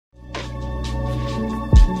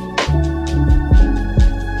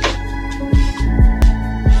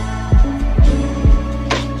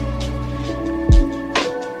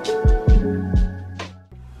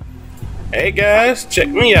Hey guys, check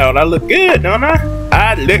me out. I look good, don't I?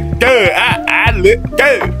 I look good. I look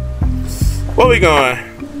good. Where we going?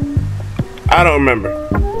 I don't remember.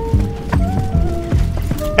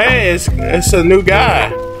 Hey, it's a new guy.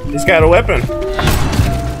 He's got a weapon.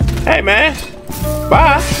 Hey man,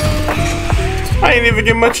 bye. I ain't even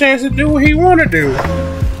give him a chance to do what he want to do.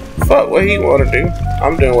 Fuck what he want to do.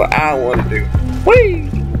 I'm doing what I want to do. Whee!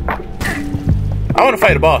 I want to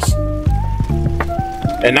fight a boss.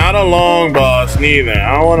 And not a long boss, neither.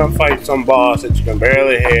 I don't want to fight some boss that you can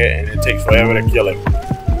barely hit and it takes forever to kill him.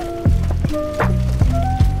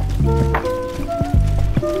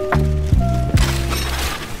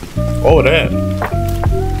 Oh, that.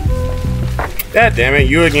 God damn it,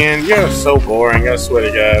 you again. You're so boring, I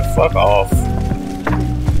swear to God. Fuck off.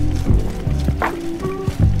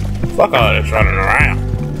 Fuck all this running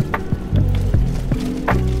around.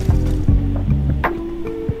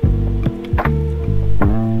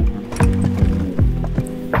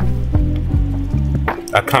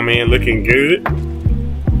 I come in looking good.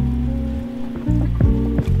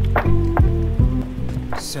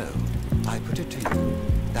 So, I put it to you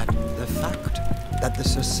that the fact that the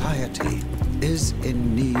society is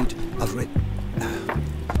in need of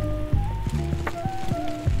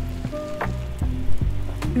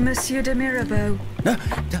Monsieur de Mirabeau.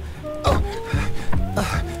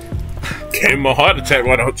 Gave him a heart attack,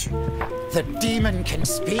 why don't you? The demon can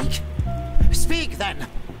speak? Speak then!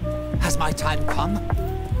 Has my time come?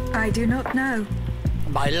 I do not know.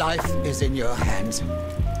 My life is in your hands.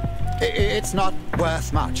 It's not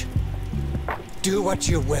worth much. Do what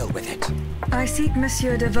you will with it. I seek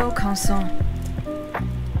Monsieur de Vaucanson.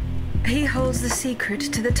 He holds the secret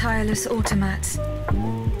to the tireless automats.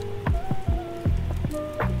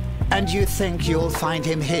 And you think you'll find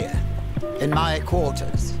him here, in my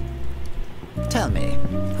quarters? Tell me,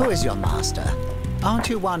 who is your master? Aren't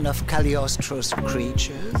you one of Cagliostro's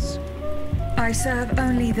creatures? I serve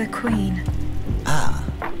only the Queen. Ah,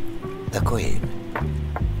 the Queen.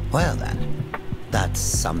 Well then, that's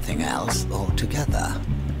something else altogether.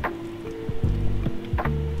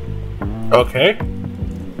 Okay.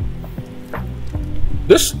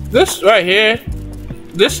 This right here,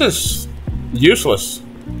 this is useless.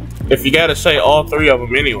 If you gotta say all three of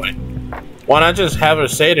them anyway. Why not just have her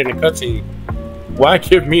say it in the cutscene? Why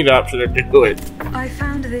give me the option to do it? I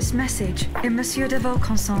found this message in Monsieur de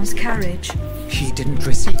Vaucanson's carriage. He didn't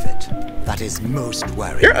receive it. That is most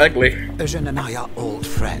worrying. You're ugly. Eugène and I are old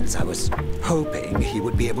friends. I was hoping he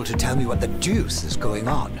would be able to tell me what the deuce is going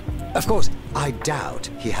on. Of course, I doubt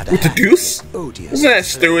he had a What the deuce? odious Isn't that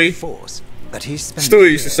Stewie? Force, but he spent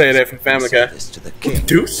Stewie used to say that from Family Guy. to the What king the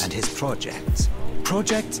deuce? and his projects.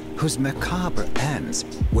 Projects whose macabre ends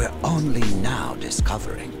we're only now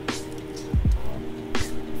discovering.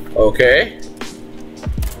 Okay.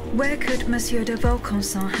 Where could Monsieur de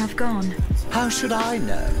Vaucanson have gone? How should I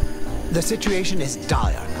know? The situation is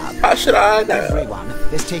dire now. How should I know? Everyone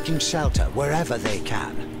is taking shelter wherever they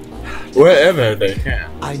can. Wherever they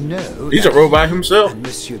can. I know He's a robot himself. and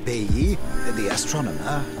Monsieur Bailly, the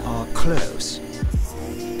astronomer, are close.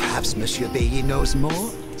 Perhaps Monsieur Bailly knows more?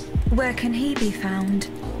 Where can he be found?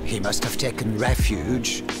 He must have taken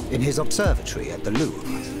refuge in his observatory at the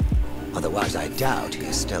Louvre. Otherwise, I doubt he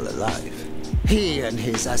is still alive. He and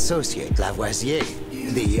his associate Lavoisier,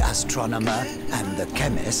 the astronomer and the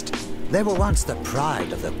chemist, they were once the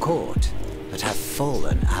pride of the court, but have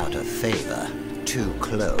fallen out of favor. Too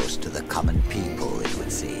close to the common people, it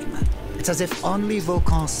would seem. It's as if only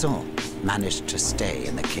Vaucanson managed to stay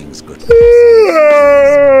in the king's good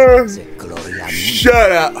graces.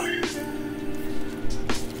 Shut up.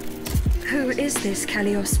 Who is this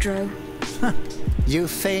Cagliostro? You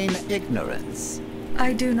feign ignorance.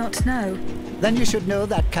 I do not know. Then you should know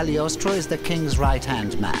that Cagliostro is the king's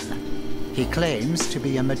right-hand man. He claims to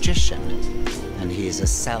be a magician, and he is a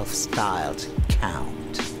self-styled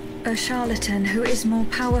count. A charlatan who is more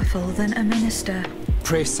powerful than a minister.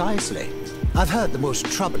 Precisely. I've heard the most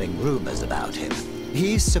troubling rumors about him.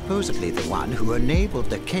 He's supposedly the one who enabled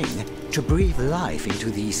the king to breathe life into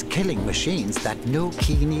these killing machines that no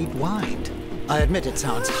key need wind. I admit it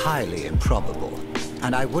sounds highly improbable,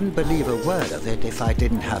 and I wouldn't believe a word of it if I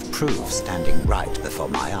didn't have proof standing right before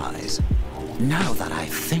my eyes. Now that I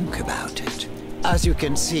think about it, as you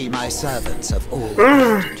can see, my servants have all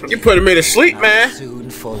You putting me to sleep, man. soon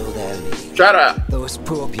follow their lead. Shut up. Those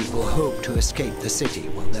poor people hoped to escape the city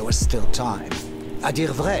while there was still time. À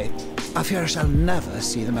dire vrai, I fear I shall never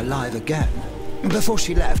see them alive again. Before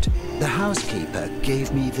she left, the housekeeper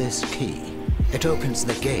gave me this key. It opens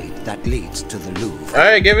the gate that leads to the Louvre.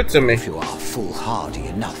 Alright, give it to me. If you are foolhardy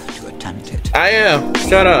enough to attempt it. I am.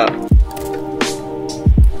 Shut up.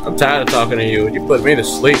 I'm tired of talking to you. You put me to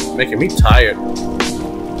sleep, making me tired.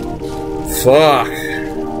 Fuck.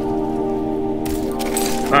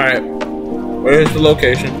 Alright. Where's the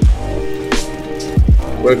location?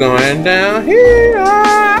 We're going down here.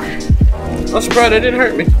 I'm surprised it didn't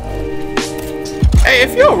hurt me. Hey,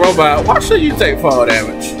 if you're a robot, why should you take fall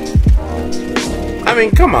damage? I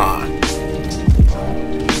mean, come on.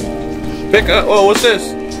 Pick up. Oh, what's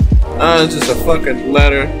this? It's just a fucking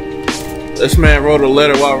letter. This man wrote a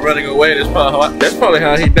letter while running away. That's probably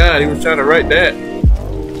how he died. He was trying to write that.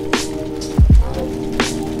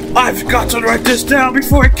 I've got to write this down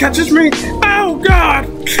before it catches me. Oh, God.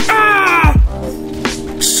 Ah!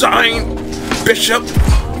 Signed, Bishop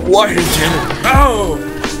Washington. Oh.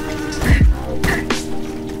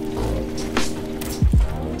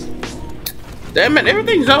 Damn it,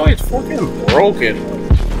 everything's always fucking broken.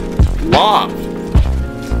 Locked.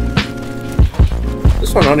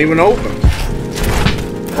 This one don't even open.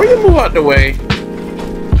 Will you move out the way?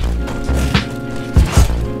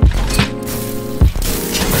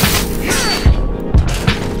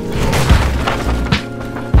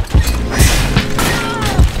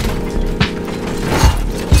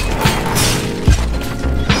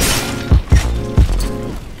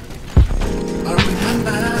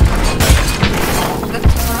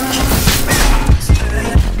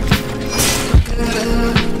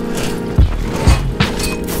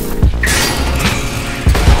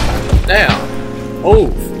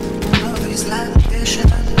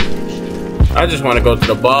 I just want to go to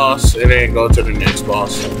the boss and then go to the next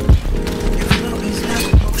boss.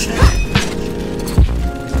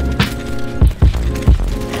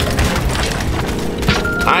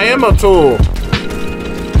 I am a tool.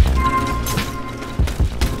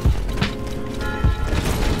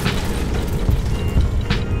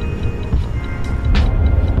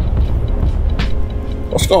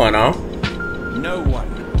 What's going on? No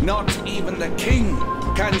one, not even the king,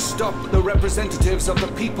 can stop the representatives of the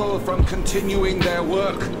people from continuing their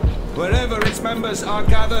work. Wherever its members are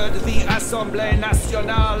gathered, the Assemblée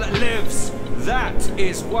Nationale lives. That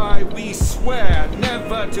is why we swear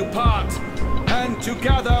never to part, and to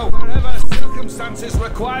gather wherever circumstances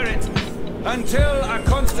require it, until a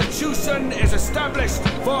constitution is established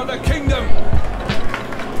for the kingdom.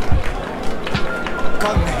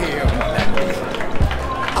 Come here, Manny.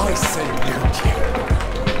 I salute you.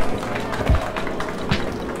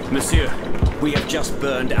 Monsieur, we have just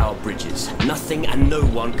burned our bridges. Nothing and no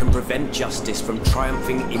one can prevent justice from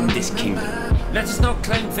triumphing in this kingdom. Let us not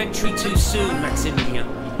claim victory too soon, Maximilien.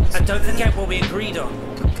 And don't forget what we agreed on,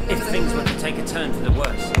 if things were to take a turn for the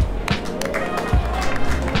worse.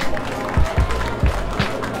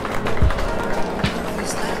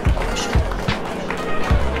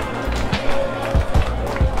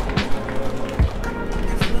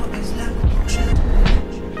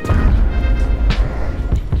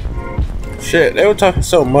 Shit, they were talking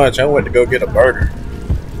so much, I went to go get a burger.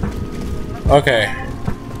 Okay.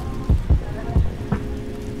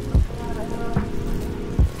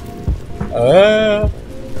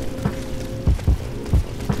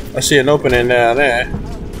 I see an opening down there.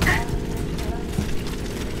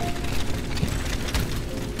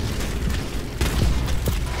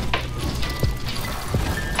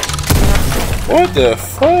 What the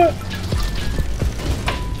fuck?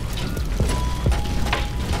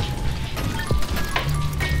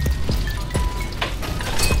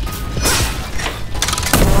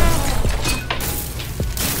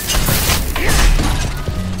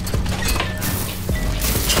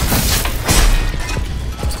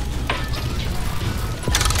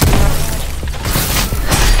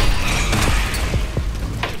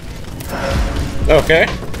 Okay.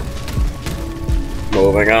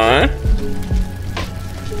 Moving on.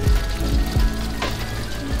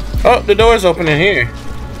 Oh, the door's open in here.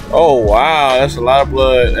 Oh, wow. That's a lot of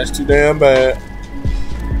blood. That's too damn bad.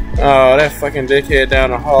 Oh, that fucking dickhead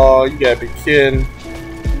down the hall. You gotta be kidding.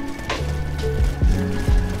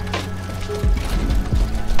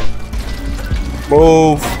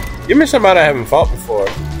 Move. Give me somebody I haven't fought before.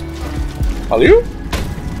 Are you?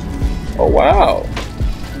 Oh, wow.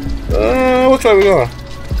 Which way we going?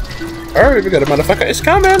 Hurry, we got a motherfucker. It's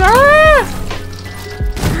coming! Ah!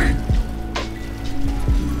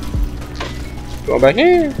 Going back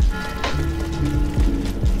in.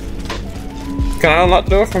 Can I unlock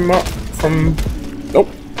the door from? Nope.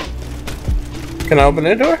 Can I open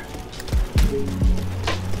that door?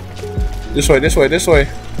 This way, this way, this way.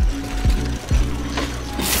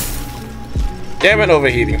 Damn it,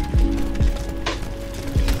 overheating.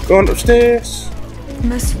 Going upstairs.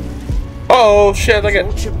 Oh shit, I got...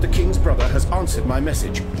 Lordship, the King's brother has answered my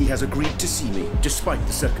message. He has agreed to see me, despite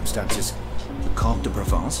the circumstances. Comte de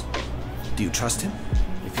Provence? Do you trust him?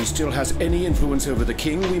 If he still has any influence over the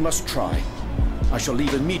king, we must try. I shall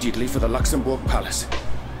leave immediately for the Luxembourg Palace.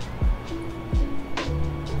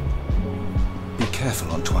 Be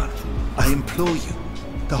careful, Antoine. I implore you.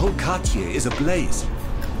 The whole quartier is ablaze.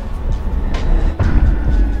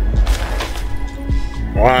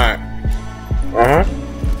 Alright. Uh-huh.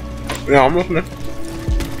 Yeah, I'm listening.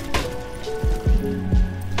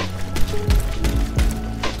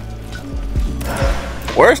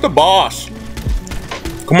 Where's the boss?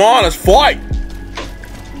 Come on, let's fight!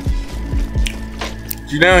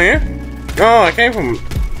 You down here? Oh, I came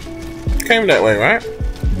that way, right?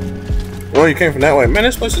 Oh, you came from that way. Man,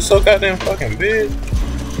 this place is so goddamn fucking big.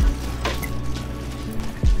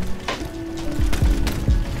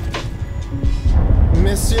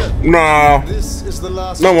 Monsieur, No. this is the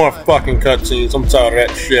last No more time. fucking cutscenes. I'm tired of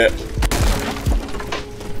that shit.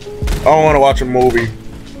 I don't want to watch a movie.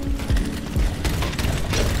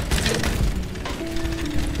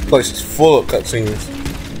 This place is full of cutscenes.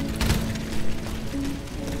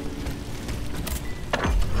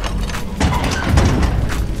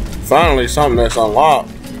 Finally, something that's unlocked.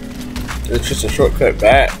 It's just a shortcut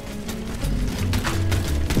back.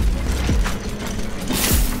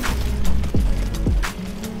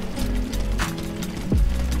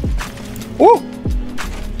 Woo!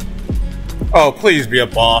 Oh, please be a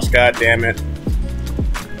boss, god damn it.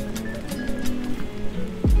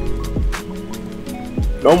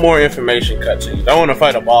 No more information cutscenes. I want to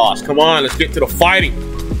fight a boss. Come on, let's get to the fighting.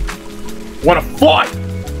 Want to fight?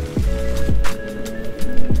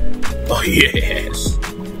 Oh, yes.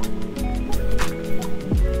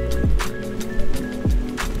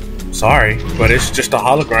 Sorry, but it's just a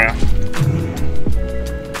hologram.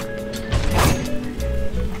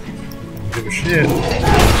 Give a shit.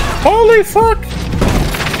 Holy fuck!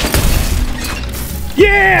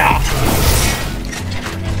 Yeah!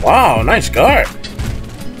 Wow, nice guard.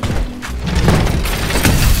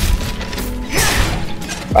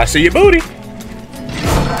 I see your booty.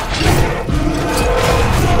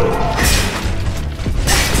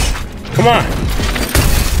 Come on.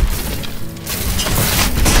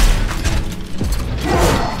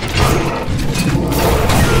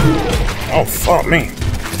 Oh, fuck me.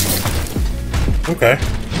 Okay.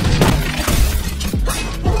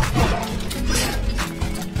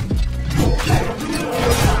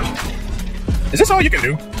 Is this all you can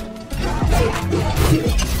do?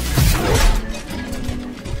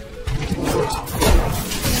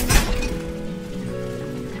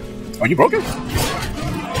 Are you broken?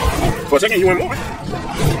 For a second, you went moving.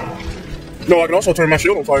 No, I can also turn my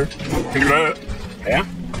shield on fire. Can you do that? Yeah.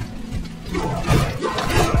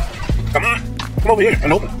 Come on. Come over here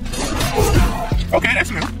and open. Okay,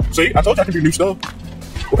 that's new. See, I told you I could do new stuff.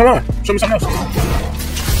 Well, come on. Show me something else.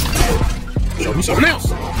 Show me something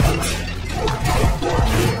else.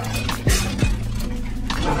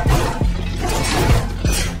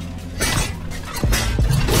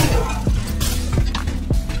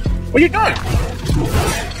 What are you doing?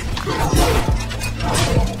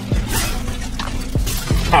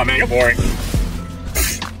 Oh man, you're boring.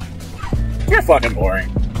 You're fucking boring.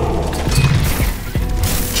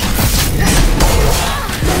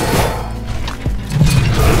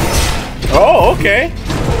 Oh, okay.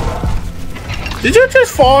 Did you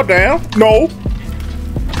just fall down? No.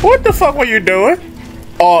 What the fuck were you doing?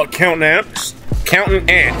 Oh, counting ants. Counting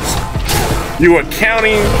ants. You were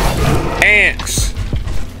counting ants.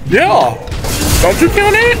 Yeah. Don't you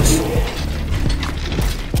count ants?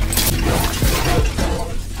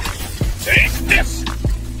 Take this.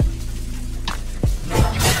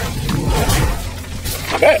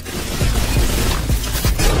 I bet.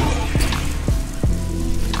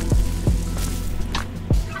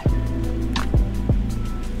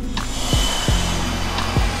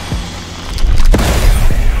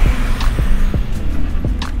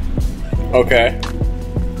 Okay.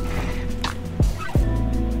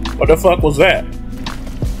 What the fuck was that?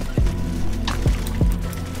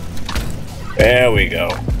 There we go.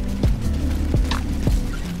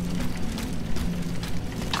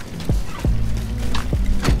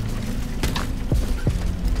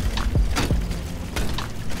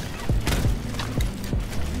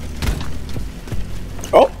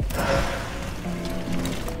 Oh.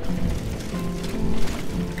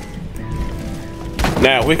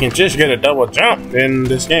 Now, if we can just get a double jump, then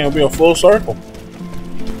this game will be a full circle.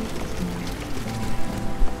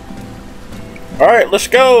 Alright, let's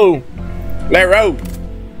go! Let roll!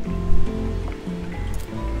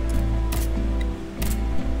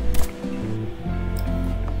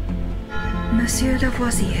 Monsieur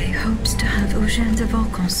Lavoisier hopes to have Eugène de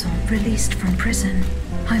Vaucanson released from prison.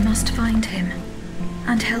 I must find him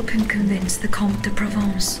and help him convince the Comte de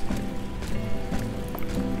Provence.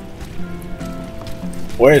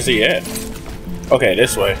 Where is he at? Okay,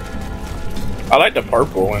 this way. I like the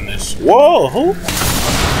purple in this. Whoa, who?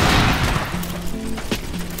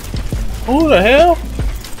 Who the hell?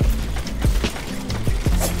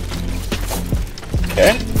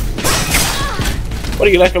 Okay. What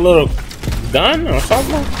are you, like a little gun or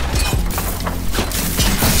something?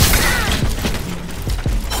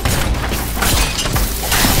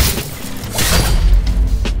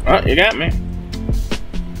 Oh, you got me.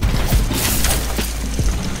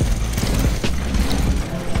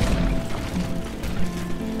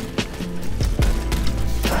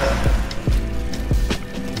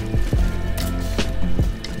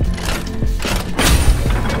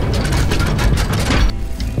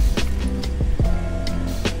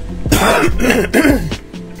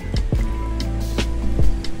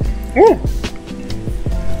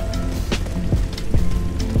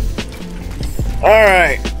 All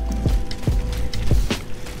right.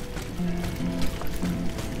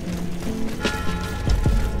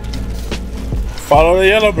 Follow the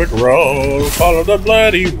yellow brick road. Follow the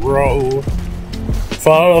bloody road.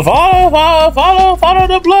 Follow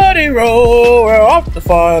the bloody road. We're off to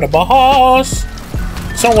fight a boss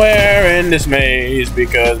somewhere in this maze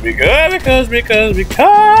because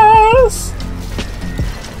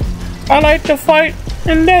I like to fight,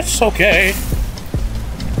 and that's okay.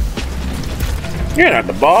 You're not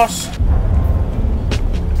the boss.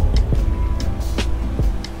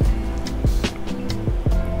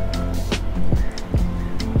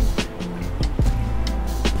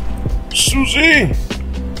 Susie,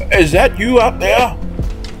 is that you out there?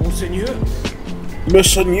 Monseigneur?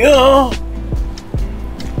 Monseigneur?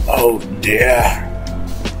 Oh dear.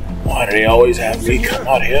 Why do they always have me come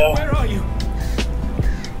out here? Where are you?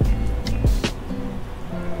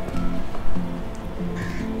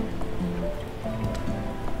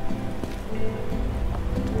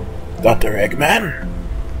 Dr. Eggman?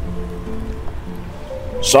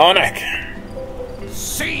 Sonic?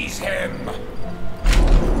 Seize him!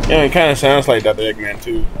 Yeah, it kind of sounds like Dr. Eggman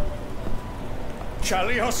too.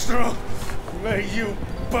 Cagliostro, may you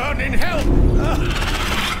burn in hell!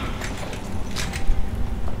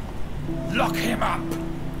 Lock him up!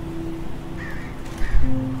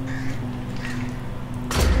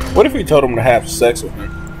 What if we told him to have sex with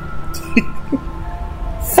him?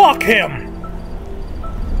 Fuck him!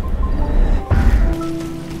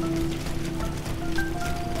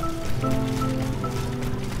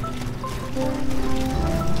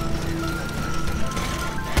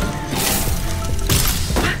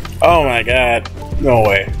 Oh my god. No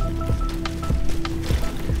way.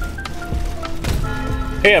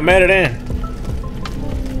 Hey, I made it in.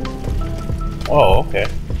 Oh, okay.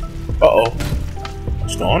 Uh-oh.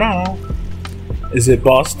 What's going on? Is it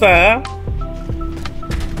boss style?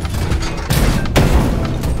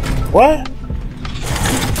 What?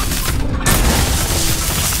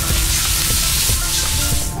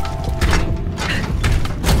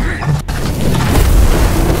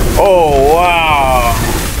 Oh, wow.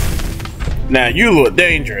 Now you look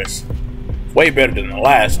dangerous. Way better than the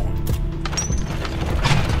last one.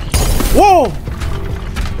 Whoa!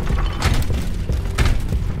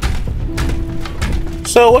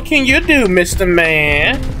 So what can you do, Mr.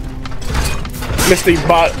 Man? Mr.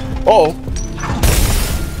 Bot. Oh.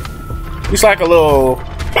 He's like a little.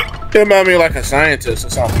 He reminds me of like a scientist or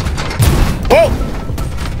something. Whoa!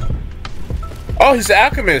 Oh, he's the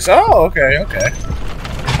alchemist. Oh, okay, okay.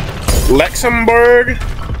 Luxembourg.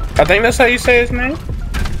 I think that's how you say his name.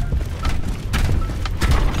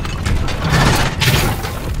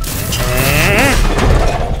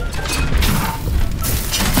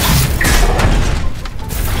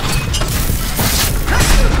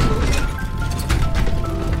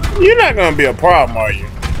 You're not gonna be a problem, are you?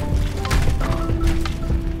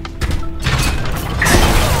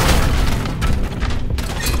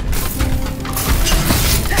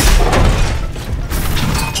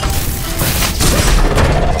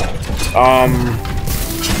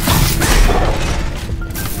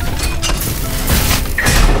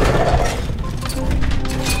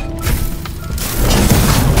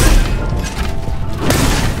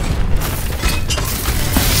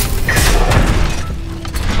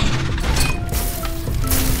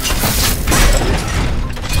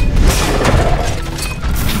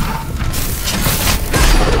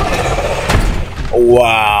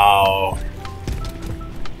 Wow.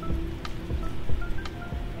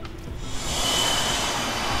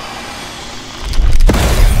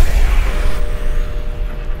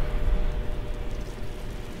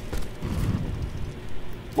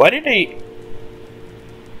 Why did they...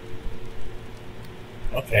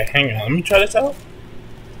 Okay, hang on. Let me try this out.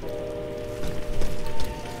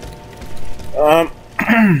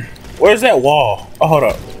 Where's that wall? Oh, hold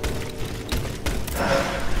up.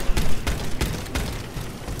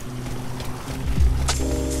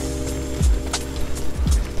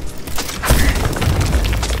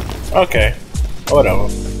 Okay, whatever.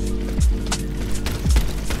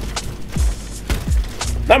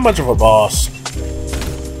 Not much of a boss.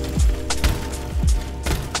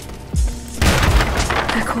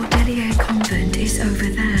 The Cordelier convent is over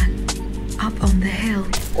there, up on the hill.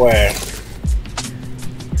 Where?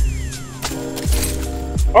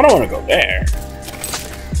 I don't want to go there.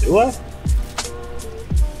 Do I?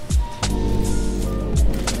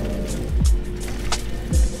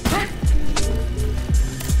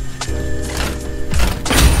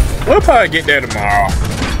 We'll probably get there tomorrow.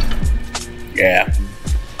 Yeah.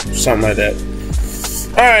 Something like that.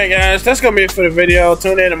 Alright guys, that's gonna be it for the video.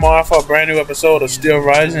 Tune in tomorrow for a brand new episode of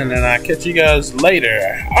Steelrising, and I'll catch you guys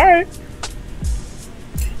later. Alright.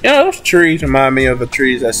 You know, those trees remind me of the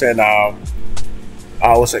trees that's in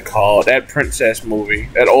what's it called? That princess movie.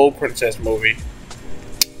 That old princess movie.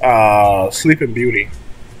 Sleeping Beauty.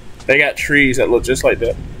 They got trees that look just like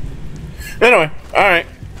that. Anyway, alright.